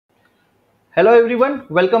Hello everyone,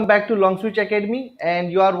 welcome back to LongswitchAcademy,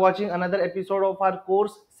 and you are watching another episode of our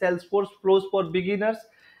course Salesforce Flows for Beginners.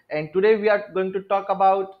 And today we are going to talk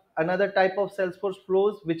about another type of Salesforce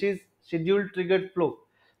flows, which is schedule triggered flow.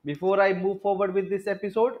 Before I move forward with this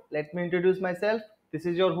episode, let me introduce myself. This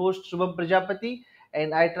is your host Shubham Prajapati,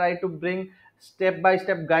 and I try to bring step by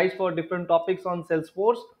step guides for different topics on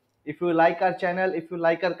Salesforce. If you like our channel, if you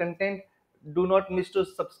like our content, do not miss to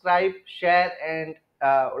subscribe, share, and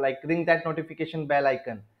ring that notification bell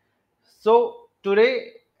icon. So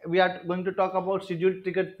today we are going to talk about schedule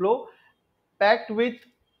triggered flow, packed with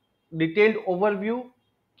detailed overview,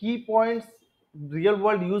 key points, real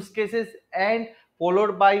world use cases, and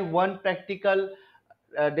followed by one practical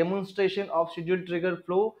demonstration of schedule trigger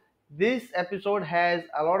flow. This episode has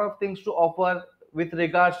a lot of things to offer with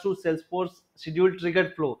regards to Salesforce schedule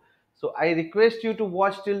triggered flow. So I request you to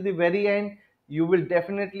watch till the very end. You will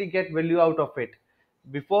definitely get value out of it.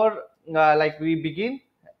 Before we begin,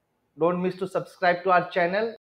 don't miss to subscribe to our channel.